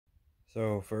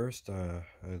So first,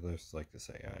 I'd just like to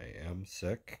say I am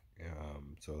sick,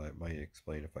 so that might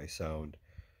explain if I sound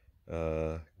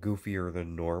goofier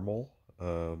than normal.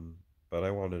 But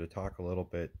I wanted to talk a little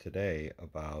bit today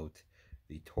about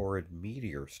the Taurid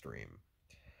meteor stream,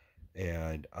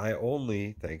 and I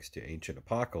only, thanks to ancient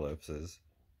apocalypses,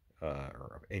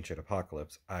 or ancient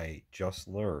apocalypse, I just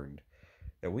learned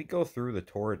that we go through the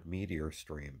Taurid meteor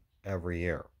stream every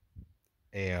year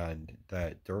and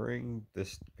that during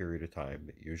this period of time,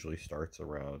 it usually starts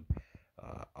around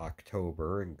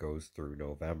October and goes through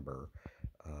November.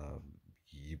 Um,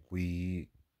 we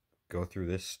go through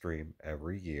this stream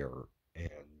every year, and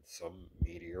some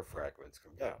meteor fragments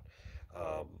come down.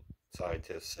 Um,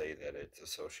 Scientists say that it's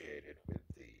associated with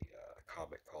the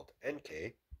comet called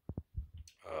NK,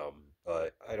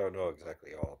 but I don't know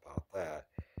exactly all about that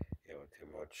too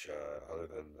much, other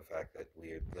than the fact that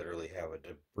we literally have a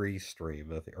debris stream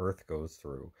that the Earth goes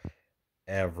through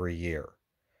every year.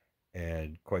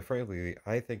 And quite frankly,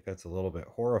 I think that's a little bit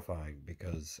horrifying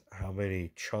because how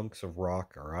many chunks of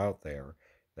rock are out there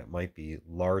that might be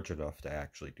large enough to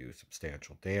actually do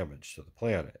substantial damage to the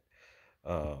planet?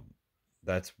 Um,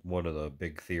 that's one of the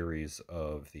big theories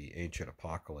of the Ancient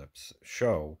Apocalypse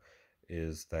show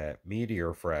is that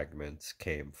meteor fragments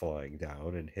came flying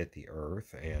down and hit the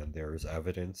Earth, and there's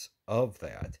evidence of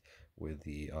that with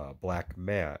the black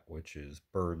mat, which is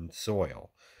burned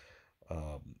soil.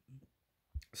 Um,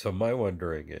 so my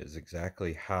wondering is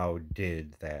exactly how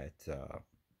did that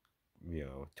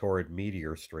torrid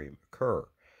meteor stream occur?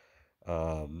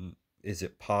 Um, is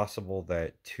it possible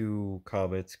that two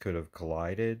comets could have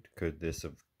collided? Could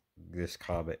this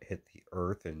comet hit the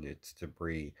Earth and its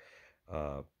debris,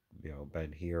 uh,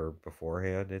 been here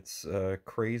beforehand? It's a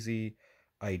crazy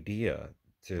idea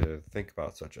to think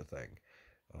about such a thing.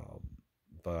 Um,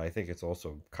 but I think it's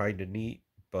also kind of neat,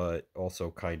 but also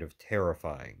kind of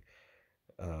terrifying.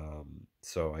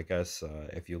 So I guess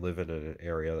if you live in an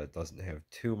area that doesn't have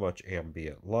too much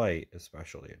ambient light,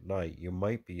 especially at night, you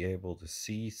might be able to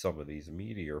see some of these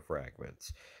meteor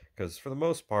fragments. Because for the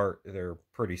most part, they're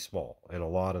pretty small, and a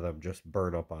lot of them just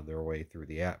burn up on their way through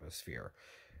the atmosphere.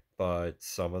 But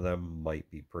some of them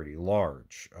might be pretty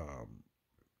large.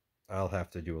 I'll have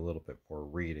to do a little bit more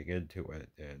reading into it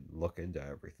and look into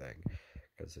everything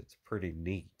because it's pretty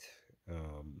neat.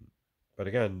 Um, but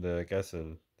again, I guess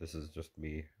this is just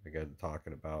me again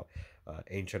talking about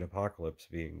Ancient Apocalypse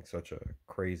being such a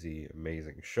crazy,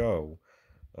 amazing show.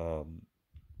 Um,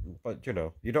 but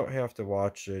you don't have to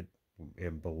watch it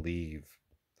and believe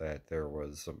that there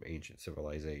was some ancient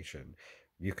civilization.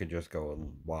 You can just go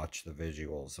and watch the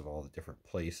visuals of all the different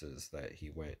places that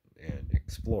he went and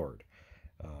explored.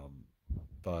 Um,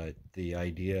 but the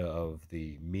idea of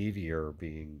the meteor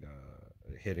being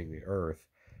hitting the Earth,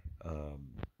 um,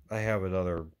 I have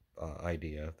another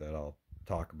idea that I'll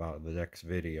talk about in the next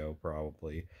video,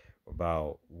 probably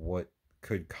about what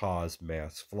could cause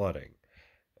mass flooding,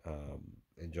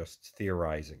 and just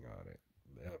theorizing on it.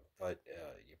 But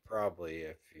you probably,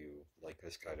 if you like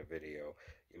this kind of video,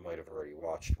 you might have already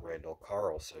watched Randall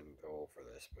Carlson go over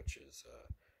this, which is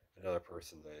another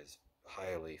person that is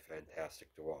highly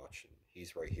fantastic to watch, and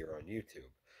he's right here on YouTube.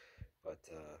 But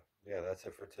yeah, that's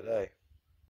it for today.